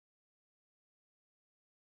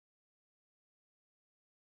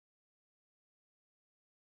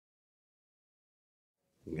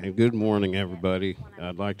Okay, good morning, everybody.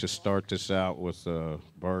 I'd like to start this out with a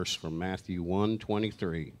verse from Matthew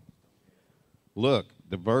 1:23. Look,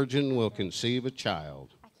 the virgin will conceive a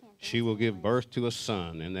child. She will give birth to a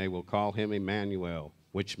son, and they will call him Emmanuel,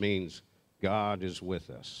 which means God is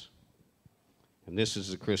with us. And this is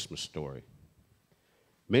the Christmas story.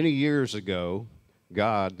 Many years ago,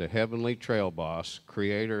 God, the heavenly trail boss,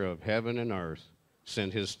 creator of heaven and earth,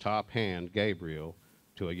 sent his top hand, Gabriel,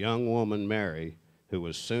 to a young woman, Mary, who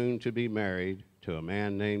was soon to be married to a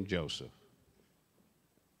man named Joseph.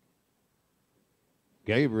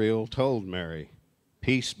 Gabriel told Mary,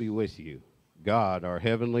 "Peace be with you. God, our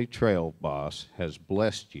heavenly trail boss, has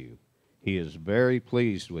blessed you. He is very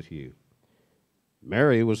pleased with you."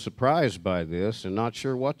 Mary was surprised by this and not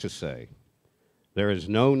sure what to say. "There is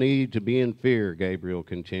no need to be in fear," Gabriel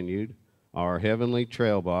continued. "Our heavenly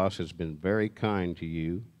trail boss has been very kind to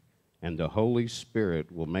you, and the Holy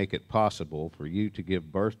Spirit will make it possible for you to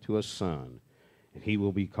give birth to a son, and he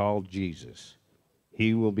will be called Jesus.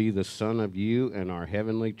 He will be the son of you and our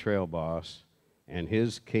heavenly trail boss, and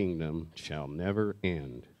his kingdom shall never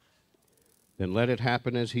end." "Then let it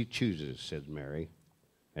happen as he chooses," said Mary,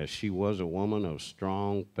 as she was a woman of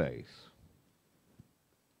strong faith.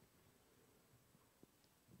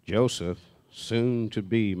 Joseph, soon to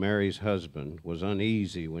be Mary's husband, was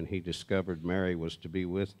uneasy when he discovered Mary was to be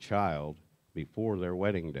with child before their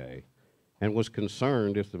wedding day, and was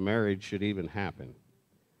concerned if the marriage should even happen.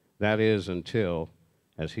 That is, until,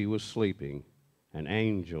 as he was sleeping, an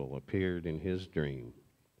angel appeared in his dream.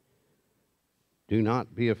 "Do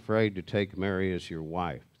not be afraid to take Mary as your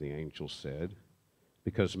wife," the angel said,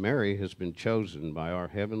 "because Mary has been chosen by our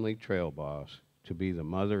heavenly trail boss to be the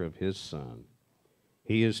mother of his son.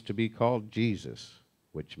 He is to be called Jesus,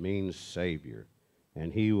 which means Savior,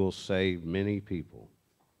 and he will save many people."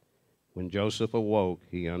 When Joseph awoke,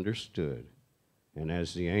 he understood, and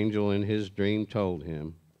as the angel in his dream told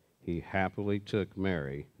him, he happily took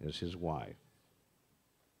Mary as his wife.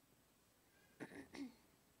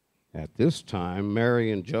 At this time,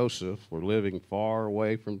 Mary and Joseph were living far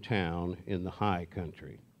away from town in the high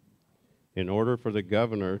country. In order for the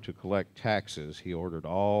governor to collect taxes, he ordered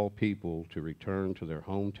all people to return to their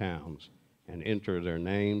hometowns and enter their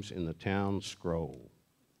names in the town scroll.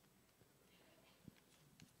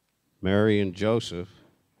 Mary and Joseph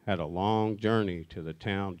had a long journey to the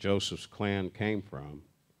town Joseph's clan came from,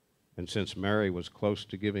 and since Mary was close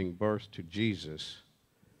to giving birth to Jesus,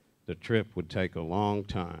 the trip would take a long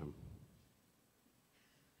time.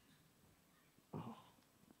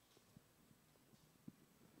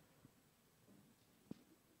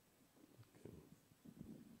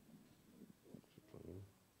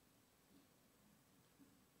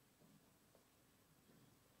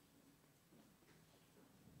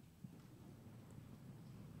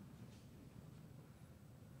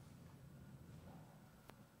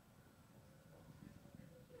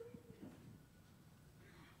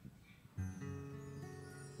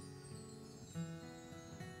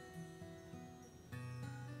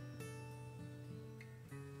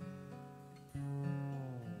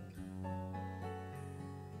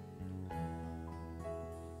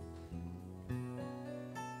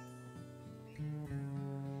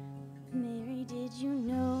 Mary, did you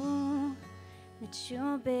know that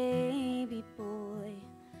your baby boy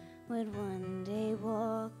would one day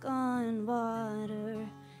walk on water?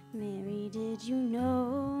 Mary, did you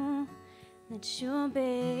know that your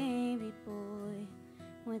baby boy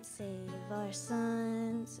would save our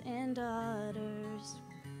sons and daughters?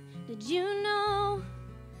 Did you know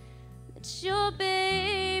that your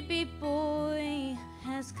baby boy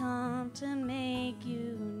has come to make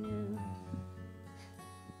you new?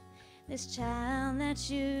 This child that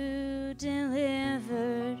you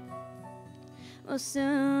delivered will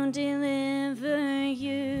soon deliver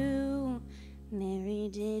you. Mary,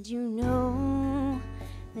 did you know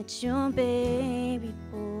that your baby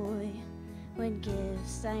boy would give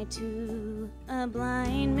sight to a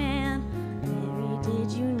blind man? Mary,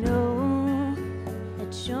 did you know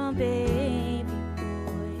that your baby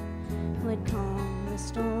boy would calm the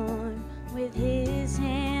storm with his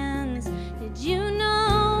hands? Did you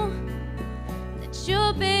know that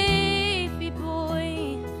your baby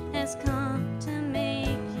boy has come to make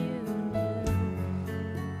you new?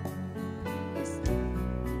 Yes,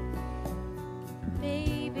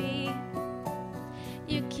 baby,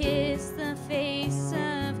 you kiss the face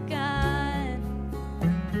of God.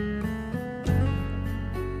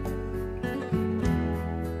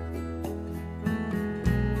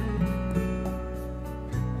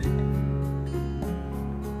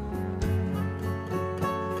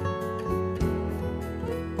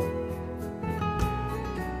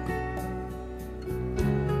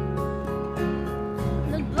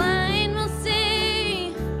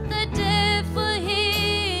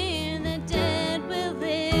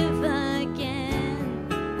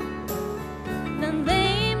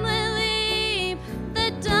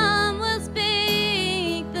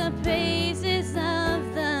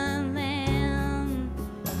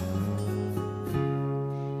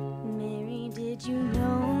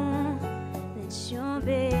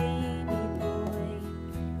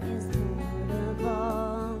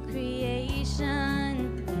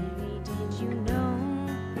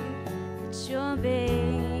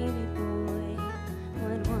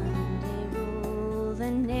 the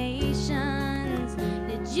nations.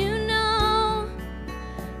 Did you know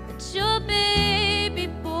that your baby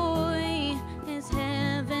boy is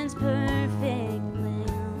heaven's perfect lamb?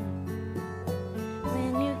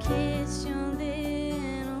 When you kiss your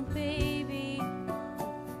little baby,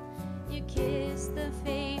 you kiss the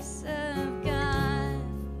face of God.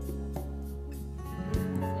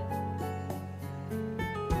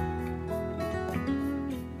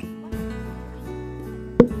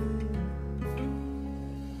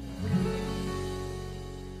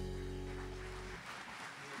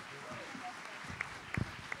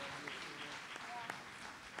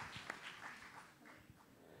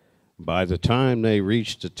 By the time they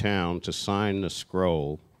reached the town to sign the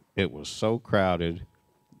scroll, it was so crowded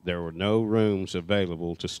there were no rooms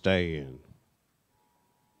available to stay in.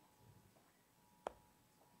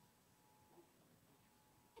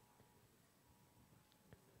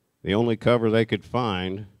 The only cover they could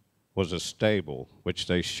find was a stable, which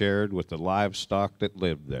they shared with the livestock that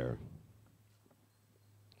lived there.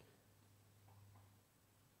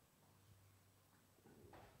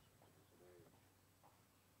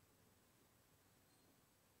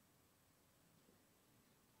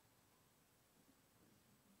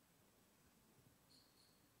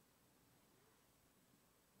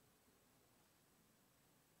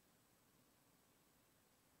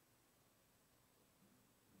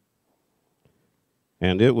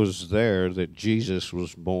 And it was there that Jesus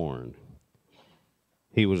was born.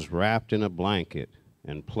 He was wrapped in a blanket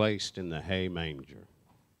and placed in the hay manger.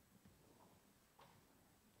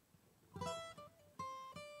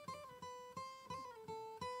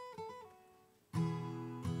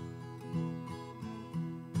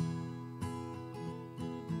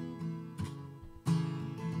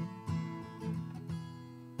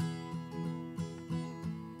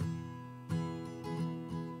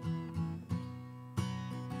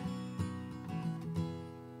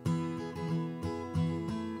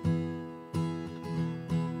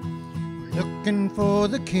 Looking for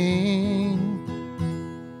the King,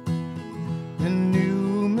 the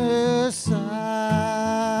new Messiah.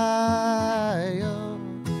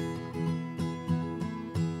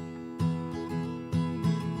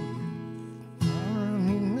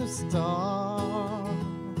 Following the star,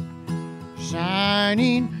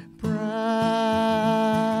 shining brighter.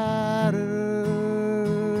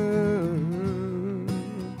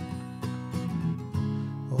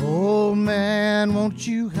 Oh man, won't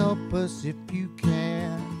you help us if you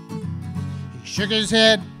can? He shook his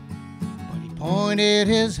head, but he pointed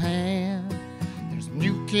his hand. There's a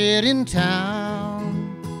new kid in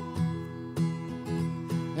town,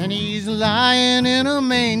 and he's lying in a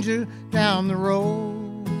manger down the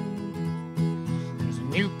road. There's a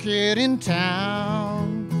new kid in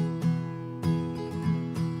town,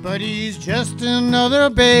 but he's just another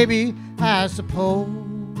baby, I suppose.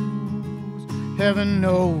 Heaven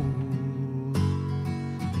knows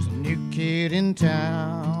kid in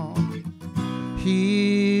town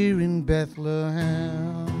here in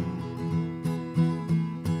Bethlehem.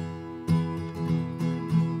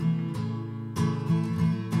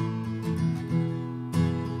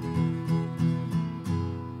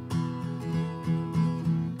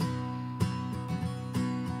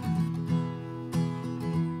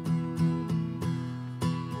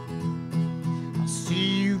 I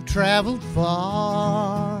see you've traveled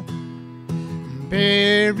far,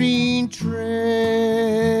 bearing treasure.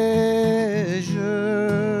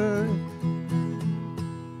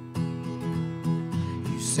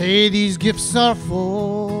 You say these gifts are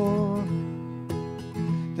for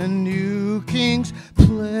the new king's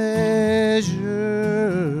pleasure.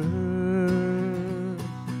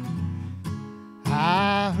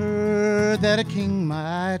 I heard that a king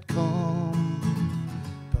might come,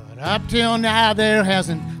 but up till now there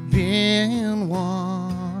hasn't been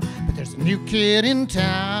one. There's a new kid in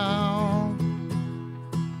town,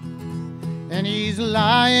 and he's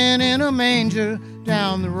lying in a manger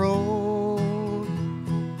down the road.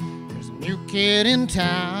 There's a new kid in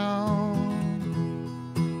town,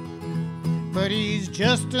 but he's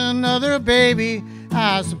just another baby,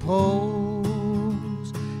 I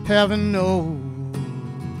suppose. Heaven knows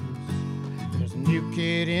there's a new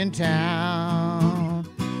kid in town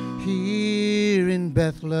here in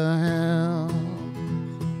Bethlehem.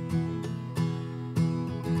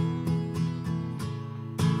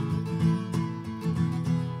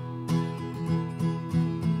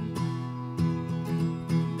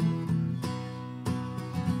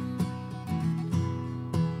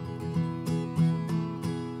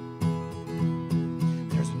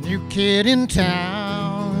 New kid in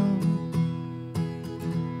town,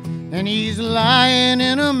 and he's lying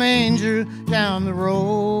in a manger down the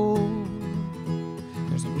road.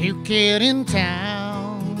 new kid in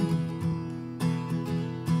town.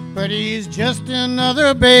 But he's just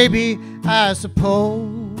another baby, I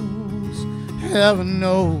suppose. Heaven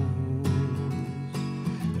knows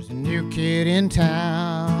there's a new kid in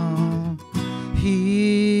town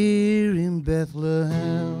here in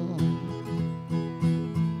Bethlehem.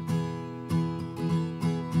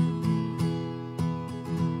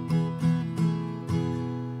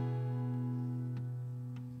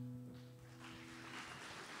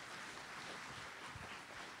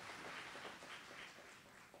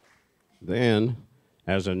 Then,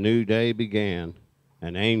 as a new day began,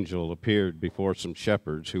 an angel appeared before some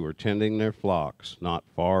shepherds who were tending their flocks not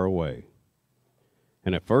far away.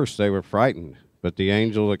 And at first they were frightened, but the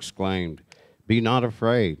angel exclaimed, "Be not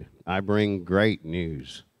afraid, I bring great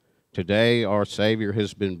news. Today our Savior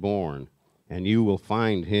has been born, and you will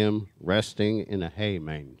find him resting in a hay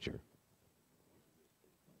manger."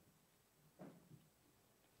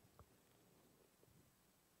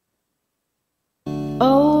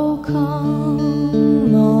 Oh,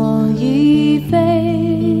 come, all ye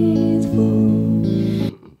faithful.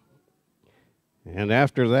 And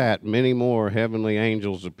after that, many more heavenly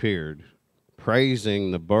angels appeared, praising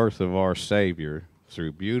the birth of our Savior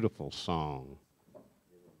through beautiful song.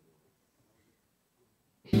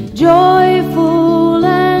 Joyful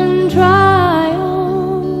and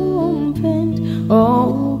triumphant,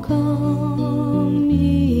 oh, come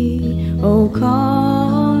ye, oh,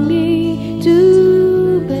 come ye to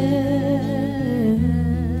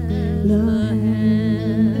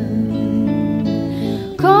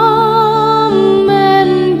come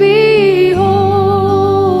and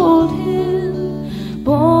behold him,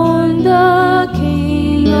 born the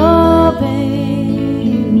King of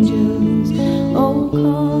angels. Oh,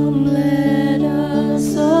 come, let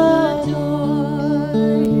us adore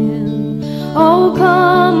him. Oh,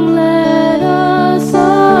 come, let us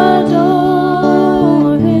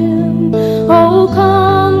adore him. Oh,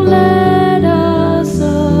 come, let us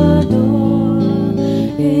adore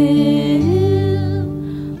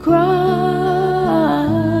him. Christ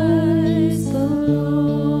the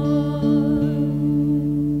Lord.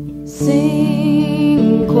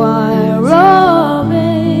 Sing, choir of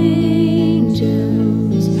angels,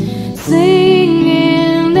 sing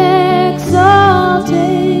in exaltation.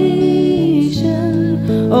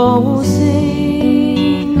 Oh,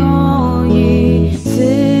 sing, all ye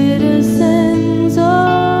citizens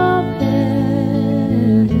of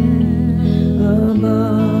heaven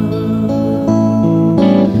above.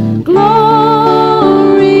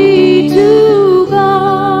 Glory to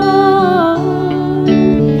God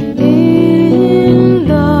in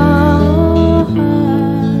the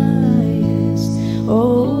highest.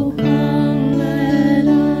 Oh, come, let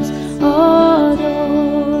us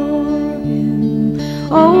adore him.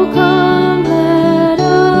 Oh, come, let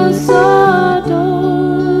us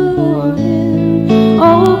adore him.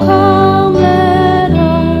 Oh, come, let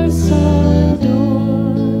us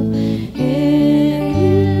adore him.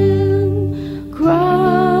 Christ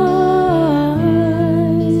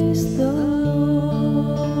the Lord.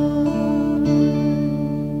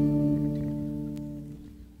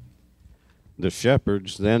 The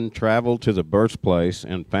shepherds then traveled to the birthplace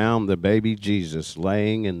and found the baby Jesus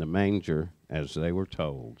laying in the manger as they were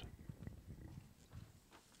told.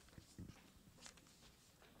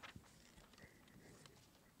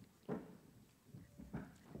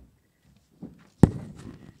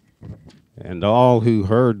 And all who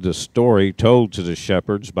heard the story told to the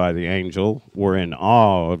shepherds by the angel were in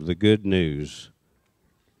awe of the good news.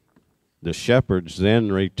 The shepherds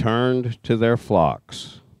then returned to their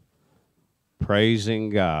flocks, praising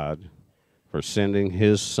God for sending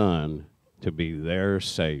his Son to be their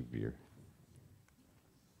Savior.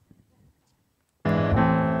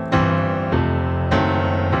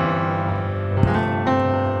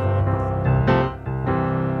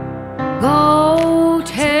 Go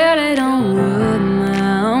tell it on the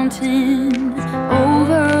mountain,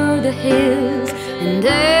 over the hills, and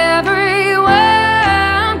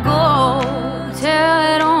everywhere. Go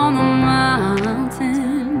tell it on the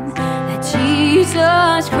mountain that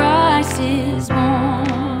Jesus Christ is born.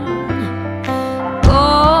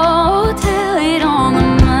 Go tell it on the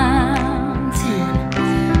mountain,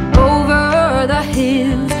 over the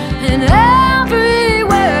hills, and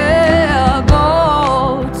everywhere.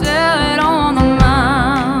 Go tell it on the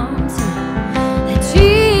mountain that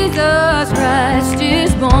Jesus Christ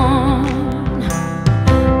is born.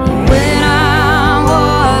 When I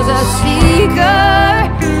was a seeker,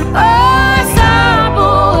 a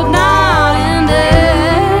disciple of night and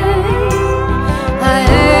day,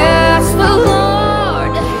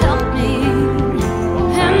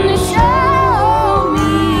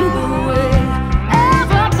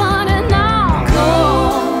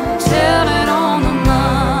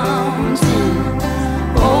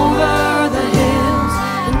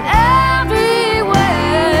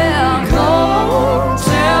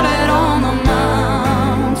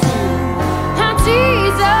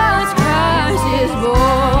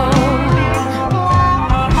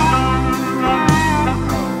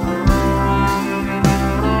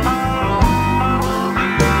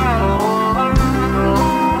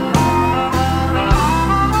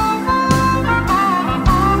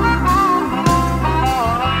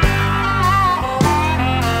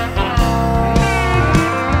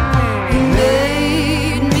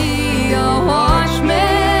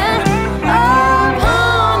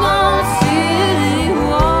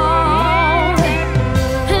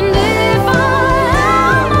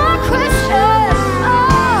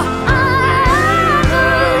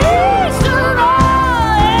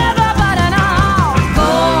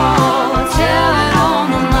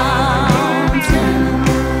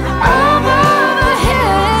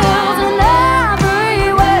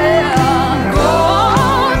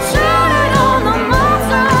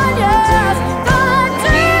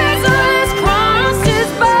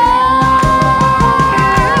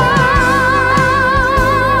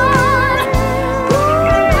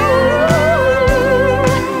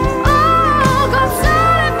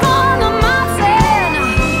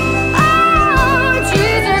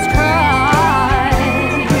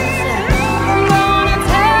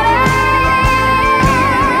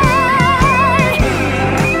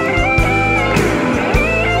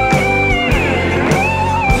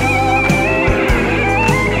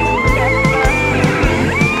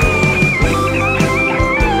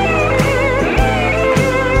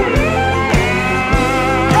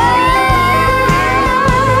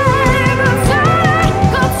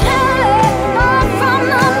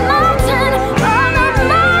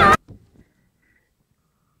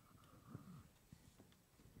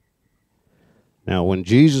 Now, when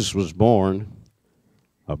Jesus was born,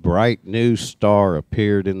 a bright new star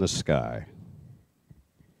appeared in the sky.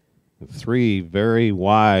 3 very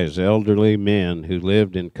wise elderly men who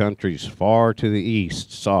lived in countries far to the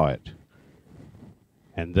east saw it,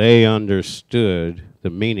 and they understood the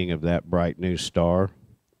meaning of that bright new star.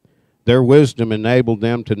 Their wisdom enabled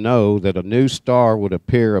them to know that a new star would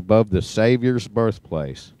appear above the Savior's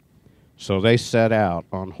birthplace. So they set out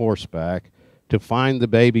on horseback to find the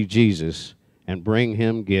baby Jesus and bring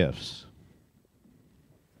him gifts.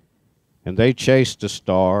 And they chased the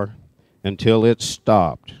star until it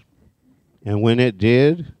stopped. And when it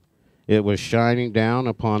did, it was shining down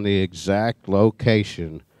upon the exact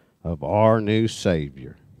location of our new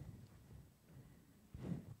Savior.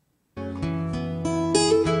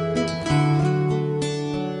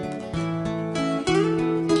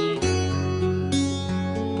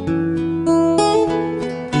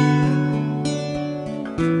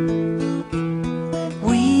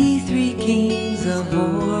 We 3 kings of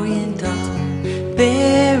Orient are,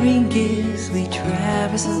 bearing gifts we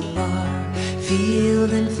traverse afar.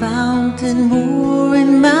 Field and fountain, moor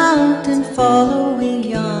and mountain, following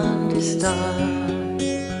yonder star.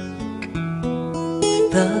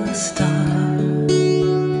 The star,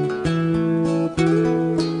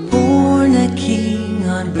 born a king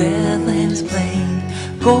on Bethlehem's plain.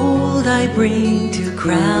 Gold I bring to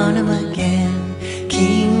crown him again.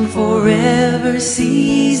 King forever,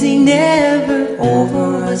 ceasing never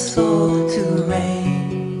over us all to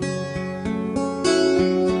reign.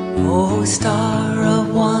 Oh, star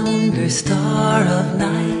of wonder, star of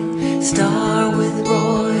night, star with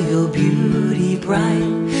royal beauty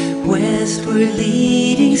bright, westward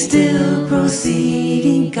leading, still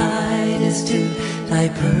proceeding, guide us to thy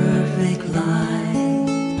perfect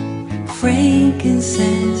light.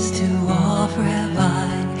 Frankincense to offer have I,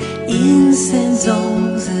 incense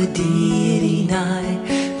owns the deity nigh.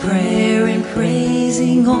 Prayer and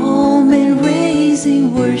praising, all men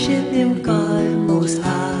raising, worship him, God most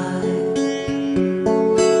high.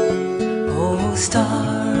 Oh,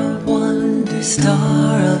 star of wonder,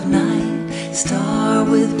 star of night, star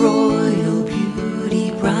with royal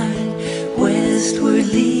beauty bright, westward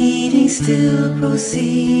leading, still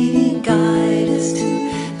proceeding, guide us to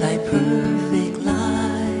thy perfect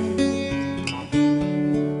light.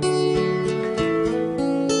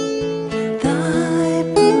 Thy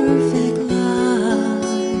perfect light.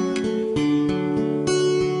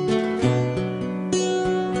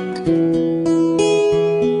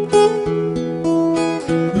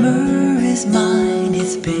 Myrrh is mine,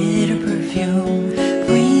 its bitter perfume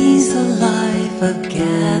breathes the life of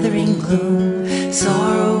gathering gloom.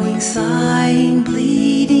 Sorrowing, sighing,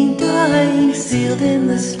 bleeding, dying, sealed in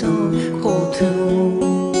the stone cold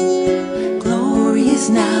tomb. Glorious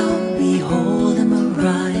now, behold him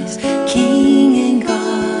arise, King and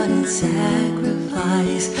God and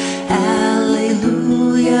sacrifice.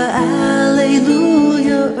 Alleluia,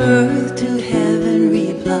 alleluia, earth to heaven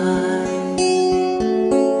replies.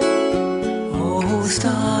 Oh,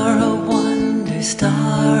 star of wonder,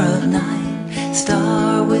 star of night,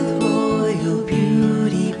 star with royal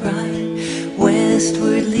beauty bright,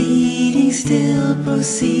 westward leading, still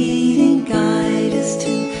proceeding, guide us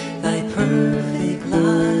to thy perfect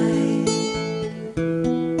light.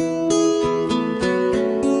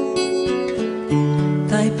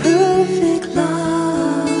 Thy perfect light.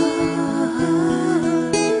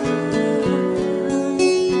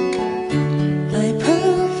 Thy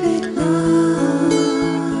perfect light.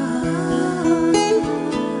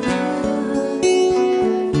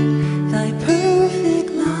 Thy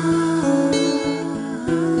perfect light.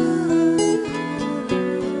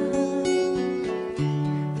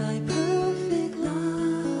 Thy perfect light.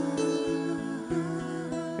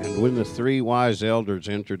 And when the 3 wise elders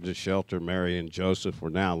entered the shelter Mary and Joseph were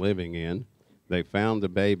now living in, they found the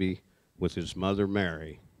baby with his mother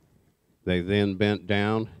Mary. They then bent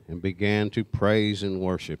down and began to praise and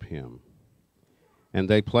worship him. And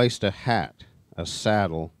they placed a hat, a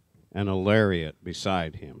saddle, and a lariat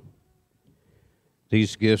beside him.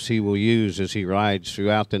 These gifts he will use as he rides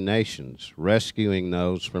throughout the nations, rescuing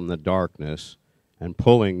those from the darkness and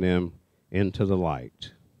pulling them into the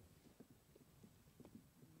light.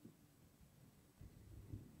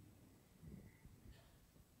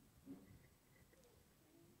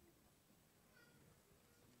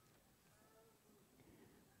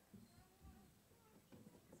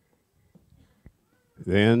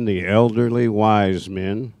 Then the elderly wise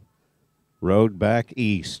men rode back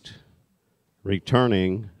east,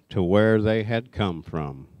 returning to where they had come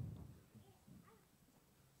from.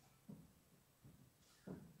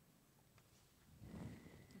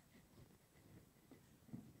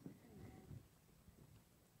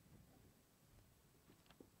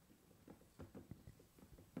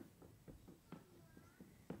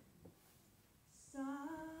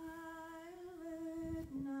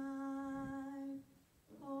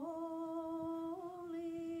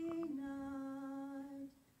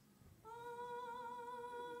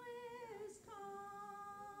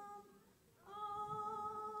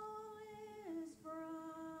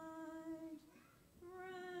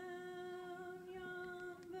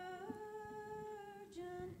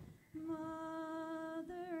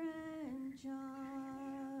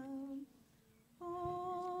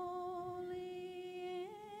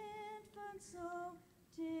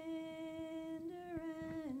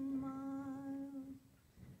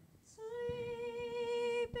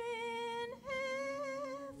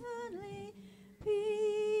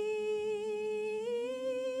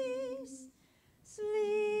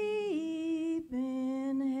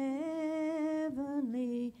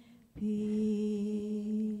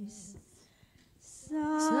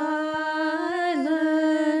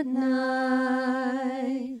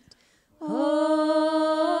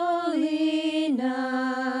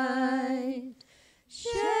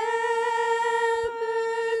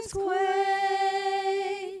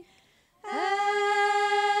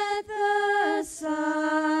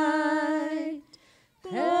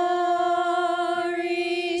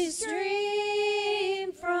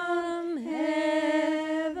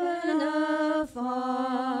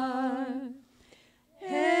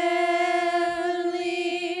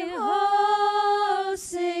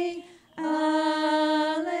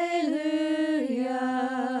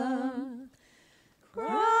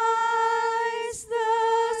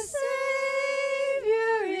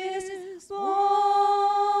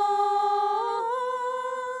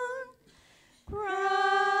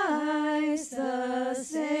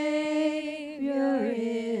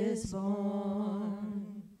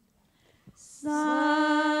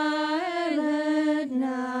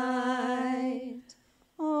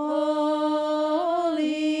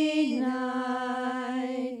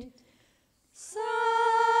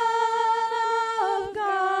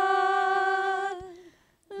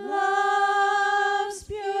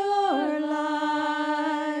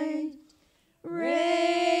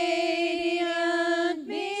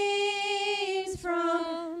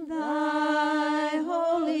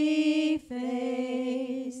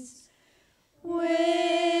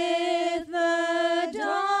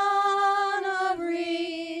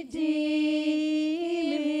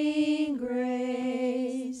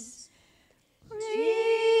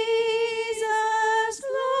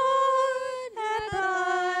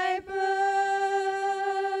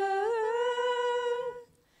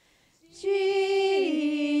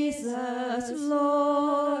 us,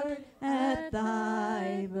 Lord, at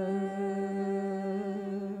thy birth.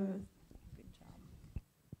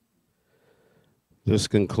 This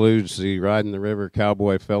concludes the Riding the River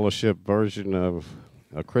Cowboy Fellowship version of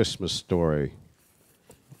A Christmas Story.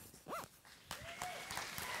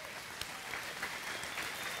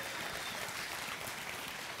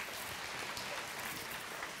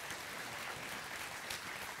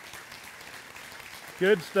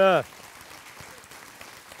 Good stuff.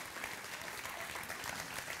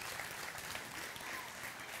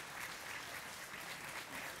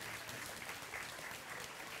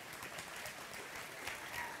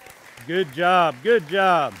 Good job. Good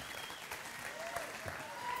job.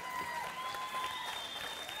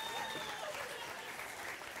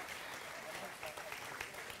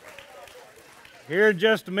 Here in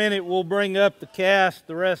just a minute, we'll bring up the cast,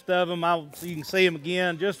 the rest of them. So you can see them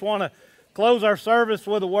again. Just want to close our service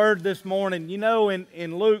with a word this morning. You know,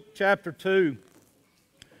 in Luke chapter 2,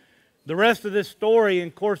 the rest of this story,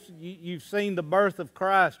 and of course, you've seen the birth of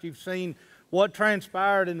Christ. You've seen what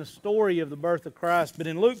transpired in the story of the birth of Christ. But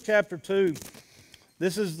in Luke chapter 2,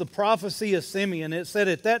 this is the prophecy of Simeon. It said,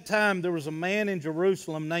 at that time there was a man in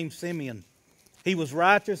Jerusalem named Simeon. He was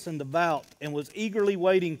righteous and devout and was eagerly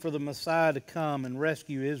waiting for the Messiah to come and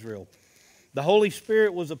rescue Israel. The Holy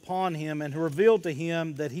Spirit was upon him and revealed to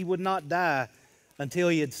him that he would not die until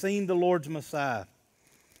he had seen the Lord's Messiah.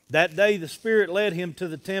 That day the Spirit led him to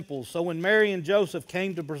the temple. So when Mary and Joseph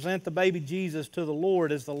came to present the baby Jesus to the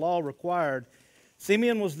Lord as the law required,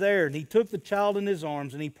 Simeon was there, and he took the child in his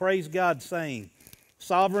arms and he praised God, saying,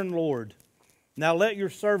 Sovereign Lord, now let your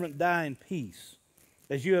servant die in peace,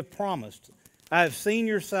 as you have promised. I have seen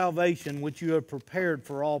your salvation, which you have prepared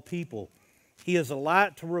for all people. He is a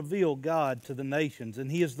light to reveal God to the nations,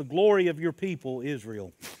 and He is the glory of your people,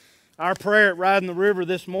 Israel. Our prayer at Riding the River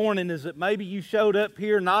this morning is that maybe you showed up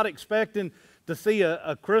here not expecting to see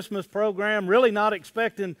a Christmas program, really not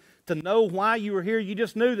expecting to know why you were here. You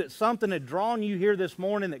just knew that something had drawn you here this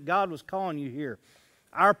morning, that God was calling you here.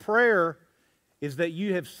 Our prayer is that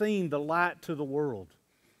you have seen the light to the world.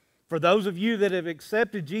 For those of you that have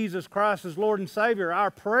accepted Jesus Christ as Lord and Savior, our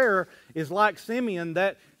prayer is like Simeon,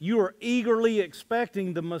 that you are eagerly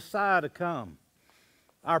expecting the Messiah to come.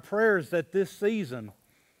 Our prayer is that this season,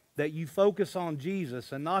 that you focus on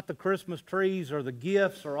Jesus and not the Christmas trees or the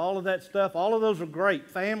gifts or all of that stuff. All of those are great.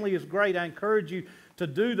 Family is great. I encourage you to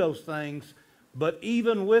do those things. But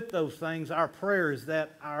even with those things, our prayer is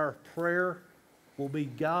that our prayer will be,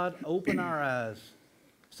 God, open our eyes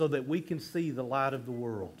so that we can see the light of the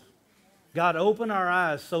world. God, open our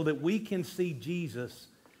eyes so that we can see Jesus,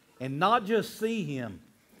 and not just see Him,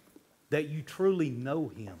 that you truly know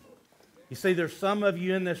Him. You see, there's some of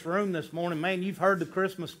you in this room this morning, man, you've heard the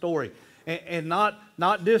Christmas story, and not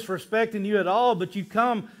disrespecting you at all, but you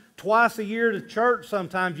come twice a year to church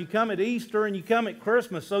sometimes. You come at Easter and you come at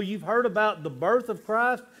Christmas, so you've heard about the birth of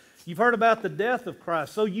Christ, you've heard about the death of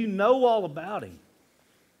Christ, so you know all about Him.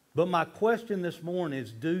 But my question this morning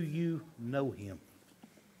is, do you know Him?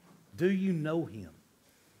 Do you know Him?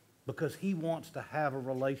 Because He wants to have a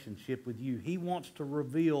relationship with you. He wants to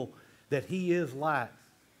reveal that He is light.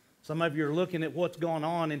 Some of you are looking at what's going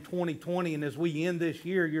on in 2020, and as we end this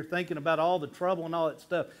year, you're thinking about all the trouble and all that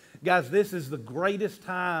stuff. Guys, this is the greatest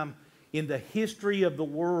time in the history of the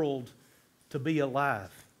world to be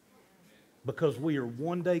alive, because we are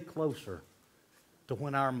one day closer to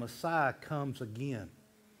when our Messiah comes again.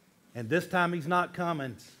 And this time He's not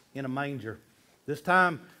coming in a manger. This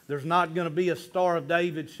time there's not going to be a Star of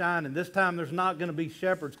David shining. This time there's not going to be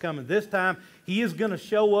shepherds coming. This time He is going to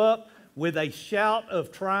show up with a shout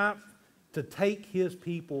of triumph to take His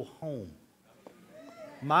people home.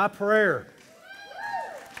 My prayer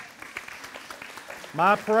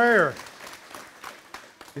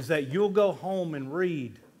is that you'll go home and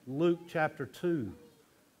read Luke chapter 2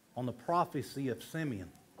 on the prophecy of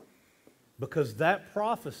Simeon, because that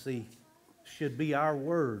prophecy should be our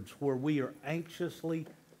words where we are anxiously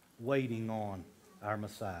waiting on our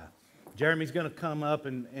Messiah. Jeremy's going to come up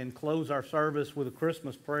and close our service with a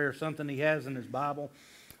Christmas prayer, something he has in his Bible.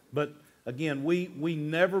 But again, we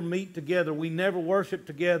never meet together, we never worship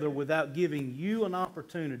together without giving you an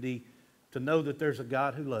opportunity to know that there's a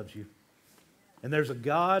God who loves you. And there's a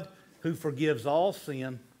God who forgives all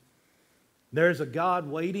sin. There's a God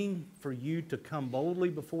waiting for you to come boldly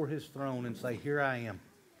before His throne and say, here I am.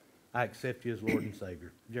 I accept you as Lord and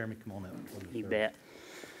Savior. Jeremy, come on out. You bet.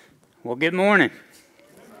 Well, good morning.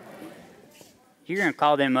 You're going to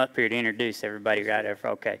call them up here to introduce everybody right there.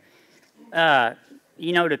 Okay.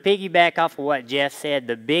 You know, to piggyback off of what Jeff said,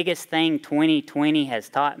 the biggest thing 2020 has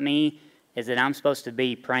taught me is that I'm supposed to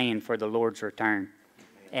be praying for the Lord's return.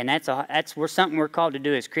 And that's something we're called to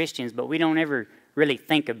do as Christians, but we don't ever really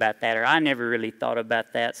think about that, or I never really thought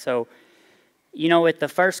about that. So, you know, at the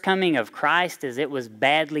first coming of Christ, as it was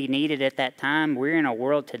badly needed at that time, we're in a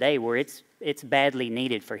world today where it's badly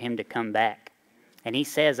needed for him to come back. And he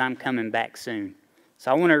says, I'm coming back soon. So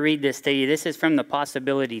I want to read this to you. This is from the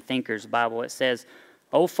Possibility Thinker's Bible. It says,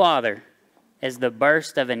 "O Father, as the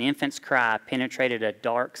burst of an infant's cry penetrated a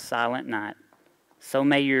dark, silent night, so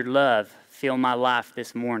may your love fill my life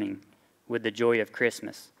this morning with the joy of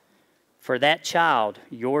Christmas. For that child,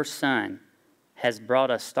 your son, has brought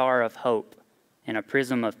a star of hope and a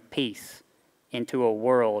prism of peace into a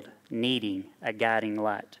world needing a guiding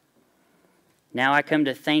light. Now I come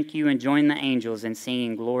to thank you and join the angels in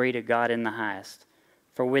singing glory to God in the highest.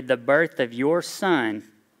 For with the birth of your son,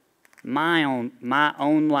 my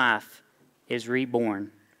own life is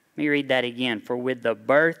reborn." Let me read that again. "For with the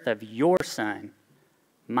birth of your son,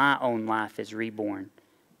 my own life is reborn,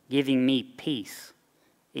 giving me peace,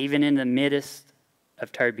 even in the midst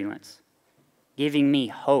of turbulence, giving me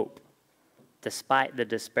hope despite the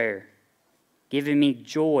despair, giving me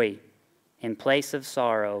joy in place of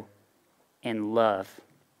sorrow, and love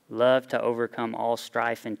to overcome all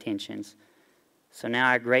strife and tensions. So now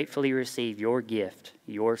I gratefully receive your gift,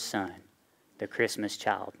 your son, the Christmas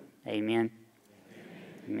child." Amen.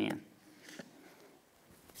 Amen.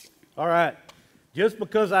 All right. Just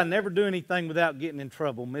because I never do anything without getting in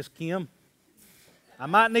trouble, Miss Kim, I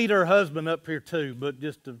might need her husband up here too, but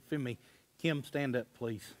just to feel me. Kim, stand up,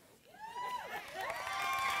 please.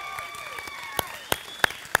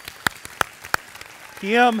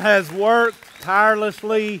 Kim has worked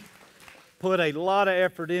tirelessly, put a lot of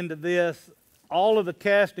effort into this. All of the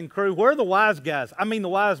cast and crew. Where are the wise guys? I mean the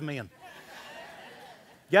wise men.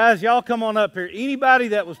 Guys, y'all come on up here. Anybody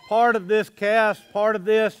that was part of this cast, part of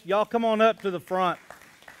this, y'all come on up to the front.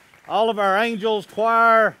 All of our angels,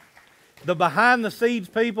 choir, the behind the scenes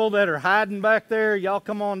people that are hiding back there, y'all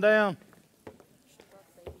come on down.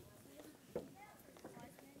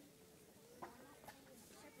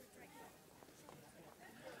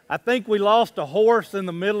 I think we lost a horse in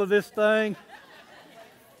the middle of this thing.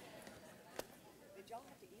 Did y'all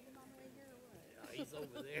have to eat him on the way here or what? Yeah, he's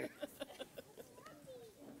over there.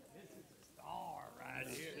 This is the star right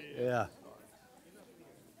here. Yeah.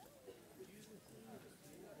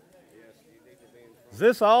 Is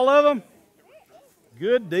this all of them?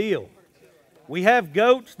 Good deal. We have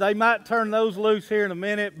goats. They might turn those loose here in a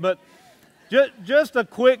minute, but just a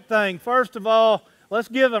quick thing. First of all, let's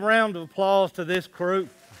give a round of applause to this crew.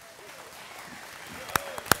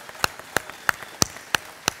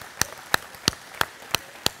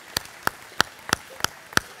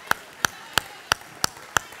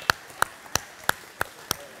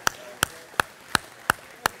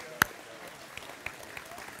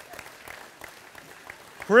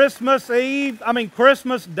 Christmas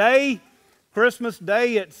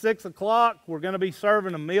Day at 6 o'clock, we're going to be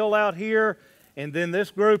serving a meal out here, and then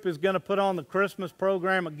this group is going to put on the Christmas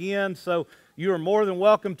program again, so you are more than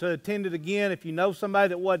welcome to attend it again. If you know somebody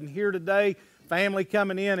that wasn't here today, family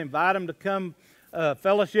coming in, invite them to come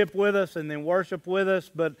fellowship with us and then worship with us.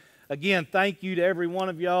 But again, thank you to every one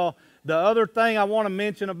of y'all. The other thing I want to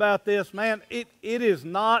mention about this, man, it is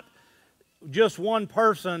not just one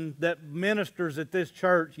person that ministers at this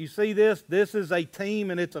church. You see this? This is a team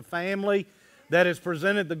and it's a family that has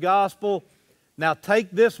presented the gospel. Now take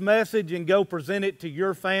this message and go present it to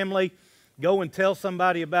your family. Go and tell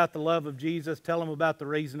somebody about the love of Jesus. Tell them about the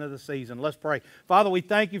reason of the season. Let's pray. Father, we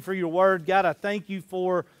thank you for your word. God, I thank you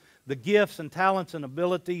for the gifts and talents and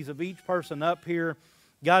abilities of each person up here.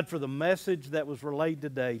 God, for the message that was relayed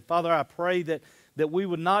today. Father, I pray that we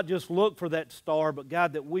would not just look for that star, but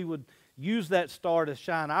God, that we would use that star to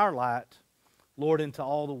shine our light, Lord, into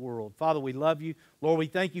all the world. Father, we love you. Lord, we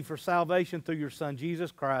thank you for salvation through your Son,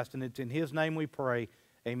 Jesus Christ, and it's in His name we pray.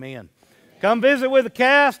 Amen. Come visit with the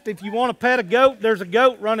cast. If you want to pet a goat, there's a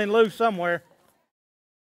goat running loose somewhere.